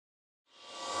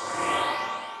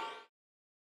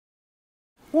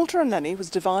Walter and Lenny was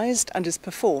devised and is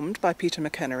performed by Peter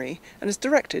McEnery and is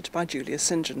directed by Julius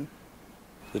St John.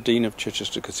 The Dean of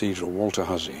Chichester Cathedral, Walter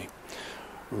Hussey,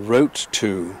 wrote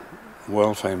to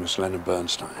world-famous Leonard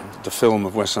Bernstein. The film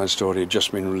of West Side Story had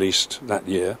just been released that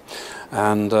year,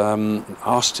 and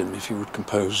asked him if he would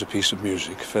compose a piece of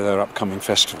music for their upcoming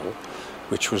festival,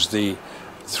 which was the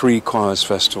Three Choirs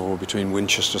Festival between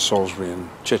Winchester, Salisbury and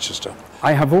Chichester.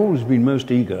 I have always been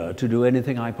most eager to do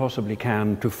anything I possibly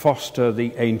can to foster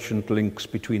the ancient links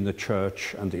between the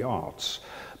church and the arts.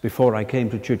 Before I came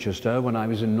to Chichester, when I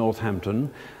was in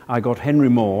Northampton, I got Henry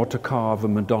Moore to carve a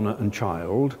Madonna and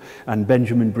Child and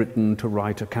Benjamin Britten to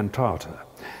write a cantata.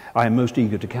 I am most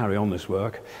eager to carry on this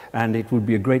work, and it would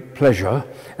be a great pleasure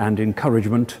and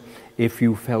encouragement if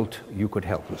you felt you could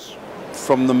help us.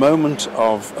 From the moment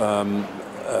of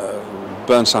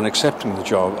Bernstein accepting the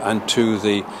job and to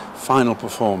the final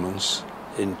performance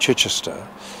in Chichester,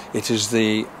 it is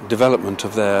the development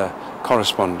of their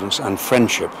correspondence and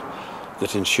friendship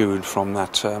that ensued from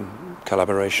that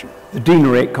collaboration. The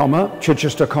Deanery,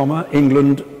 Chichester,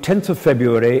 England, 10th of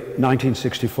February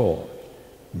 1964.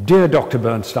 Dear Dr.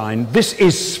 Bernstein, this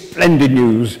is splendid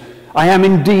news. I am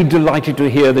indeed delighted to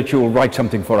hear that you will write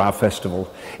something for our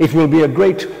festival. It will be a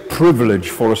great privilege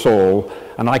for us all,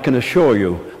 and I can assure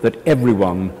you that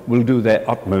everyone will do their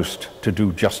utmost to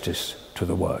do justice to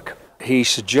the work. He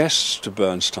suggests to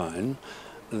Bernstein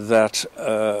that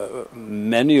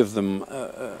many of them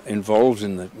involved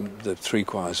in the Three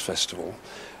Choirs Festival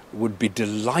would be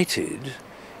delighted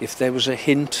if there was a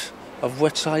hint of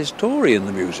West Side Story in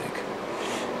the music,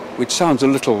 which sounds a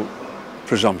little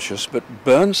presumptuous, but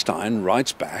Bernstein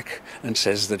writes back and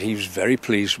says that he was very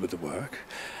pleased with the work,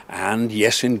 and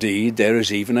yes, indeed, there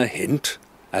is even a hint,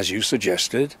 as you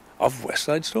suggested, of West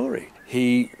Side Story.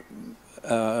 He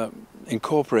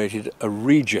incorporated a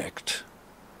reject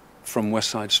from West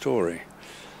Side Story,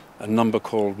 a number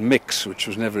called Mix, which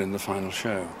was never in the final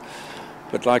show.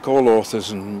 But like all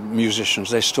authors and musicians,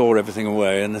 they store everything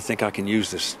away and they think, I can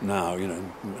use this now, you know.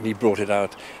 And he brought it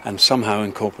out and somehow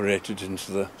incorporated it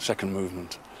into the second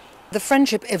movement. The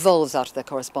friendship evolves out of their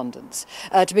correspondence.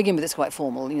 To begin with, it's quite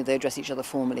formal. You know, they address each other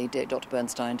formally, dear Dr.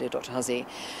 Bernstein, dear Dr. Hussey.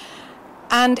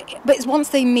 But it's once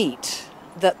they meet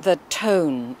that the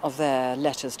tone of their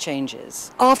letters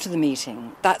changes. After the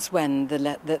meeting, that's when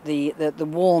the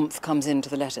warmth comes into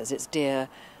the letters. It's dear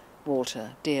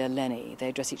Walter, dear Lenny. They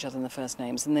address each other in the first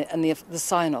names, and the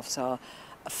sign-offs are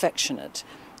affectionate,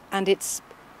 and it's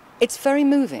very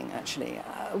moving actually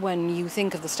when you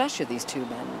think of the stature of these two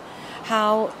men,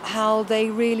 how they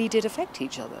really did affect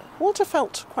each other. Walter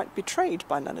felt quite betrayed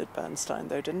by Leonard Bernstein,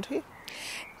 though, didn't he?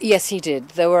 Yes, he did.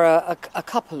 There were a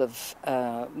couple of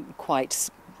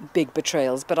quite big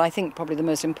betrayals, but I think probably the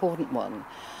most important one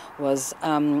was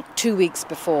 2 weeks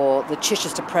before the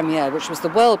Chichester premiere, which was the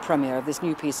world premiere of this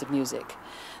new piece of music.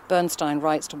 Bernstein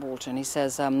writes to Walter and he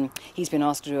says he's been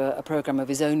asked to do a programme of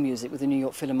his own music with the New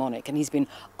York Philharmonic, and he's been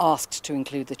asked to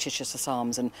include the Chichester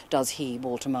Psalms, and does he,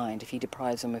 Walter, mind if he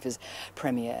deprives him of his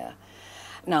premiere?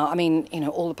 Now, I mean, you know,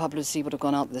 all the publicity would have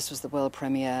gone out. This was the world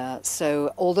premiere.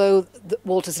 So although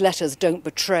Walter's letters don't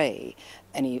betray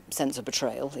any sense of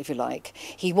betrayal, if you like,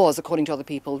 he was, according to other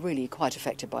people, really quite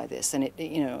affected by this. And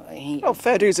Well,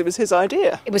 fair dues, it was his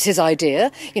idea. It was his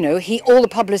idea. You know, all the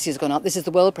publicity has gone out. This is the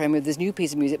world premiere of this new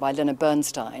piece of music by Leonard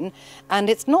Bernstein, and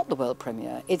it's not the world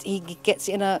premiere. He gets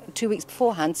in 2 weeks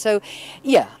beforehand. So,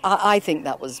 yeah, I think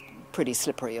that was pretty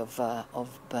slippery of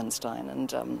Bernstein. And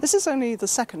this is only the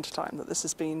second time that this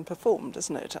has been performed,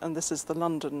 isn't it? And this is the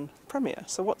London premiere.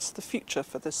 So what's the future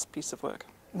for this piece of work?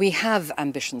 We have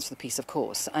ambitions for the piece, of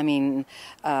course. I mean,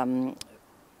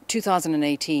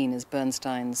 2018 is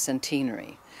Bernstein's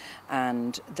centenary,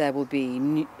 and there will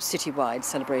be citywide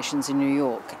celebrations in New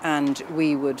York, and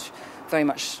we would very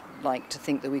much like to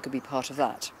think that we could be part of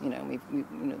that. You know,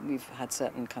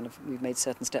 we've made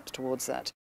certain steps towards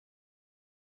that.